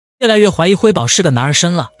越来越怀疑辉宝是个男儿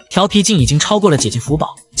身了，调皮劲已经超过了姐姐福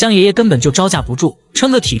宝，将爷爷根本就招架不住，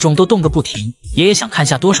称的体重都动个不停。爷爷想看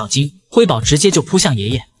下多少斤，辉宝直接就扑向爷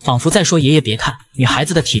爷，仿佛在说爷爷别看，女孩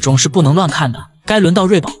子的体重是不能乱看的。该轮到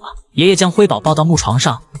瑞宝了，爷爷将辉宝抱到木床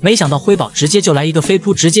上，没想到辉宝直接就来一个飞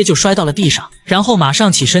扑，直接就摔到了地上，然后马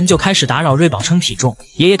上起身就开始打扰瑞宝称体重。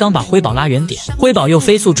爷爷刚把辉宝拉远点，辉宝又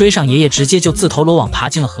飞速追上爷爷，直接就自投罗网爬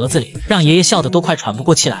进了盒子里，让爷爷笑得都快喘不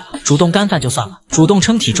过气来了。主动干饭就算了，主动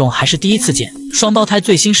称体重还是第一次见。双胞胎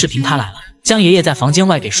最新视频他来了，将爷爷在房间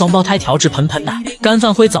外给双胞胎调制盆盆奶，干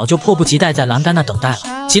饭辉早就迫不及待在栏杆那等待了，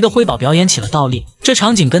急得辉宝表演起了倒立。这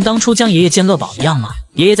场景跟当初将爷爷见乐宝一样吗？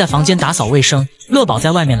爷爷在房间打扫卫生，乐宝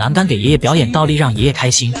在外面栏杆给爷爷表演倒立，让爷爷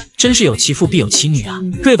开心。真是有其父必有其女啊！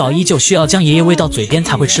瑞宝依旧需要将爷爷喂到嘴边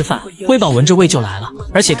才会吃饭，辉宝闻着味就来了，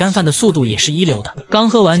而且干饭的速度也是一流的，刚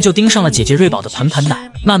喝完就盯上了姐姐瑞宝的盆盆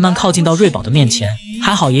奶，慢慢靠近到瑞宝的面前。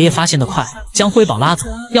还好爷爷发现得快，将辉宝拉走，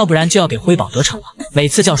要不然就要给辉宝得逞了。每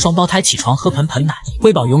次叫双胞胎起床喝盆盆奶，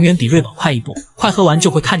辉宝永远比瑞宝快一步，快喝完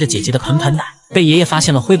就会看着姐姐的盆盆奶。被爷爷发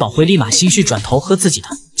现了，辉宝会立马心虚转头喝自己的，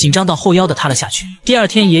紧张到后腰的塌了下去。第二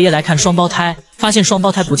天爷爷来看双胞胎，发现双胞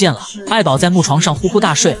胎不见了，爱宝在木床上呼呼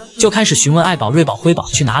大睡，就开始询问爱宝、瑞宝、辉宝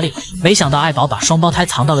去哪里了。没想到爱宝把双胞胎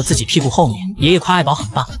藏到了自己屁股后面，爷爷夸爱宝很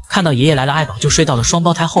棒，看到爷爷来了，爱宝就睡到了双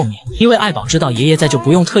胞胎后面，因为爱宝知道爷爷在，就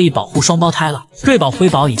不用特意保护双胞胎了。瑞宝、辉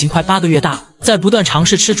宝已经快8个月大了，在不断尝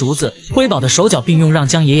试吃竹子，辉宝的手脚并用，让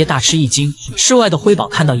将爷爷大吃一惊。室外的辉宝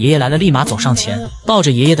看到爷爷来了，立马走上前，抱着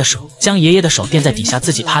爷爷的手，将爷爷的手垫在底下，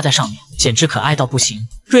自己趴在上面，简直可爱到不行。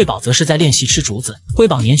瑞宝则是在练习吃竹子，辉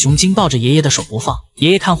宝粘熊筋抱着爷爷的手不放，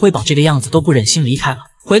爷爷看辉宝这个样子都不忍心离开了。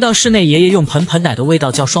回到室内，爷爷用盆盆奶的味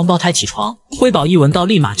道叫双胞胎起床，辉宝一闻到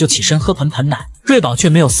立马就起身喝盆盆奶，瑞宝却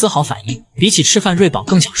没有丝毫反应。比起吃饭，瑞宝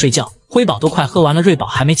更想睡觉，辉宝都快喝完了，瑞宝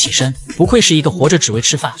还没起身，不愧是一个活着只为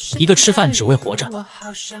吃饭，一个吃饭只为活着。我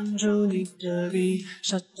好想住你的地，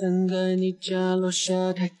沙滩在你家楼下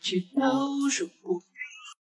抬起头数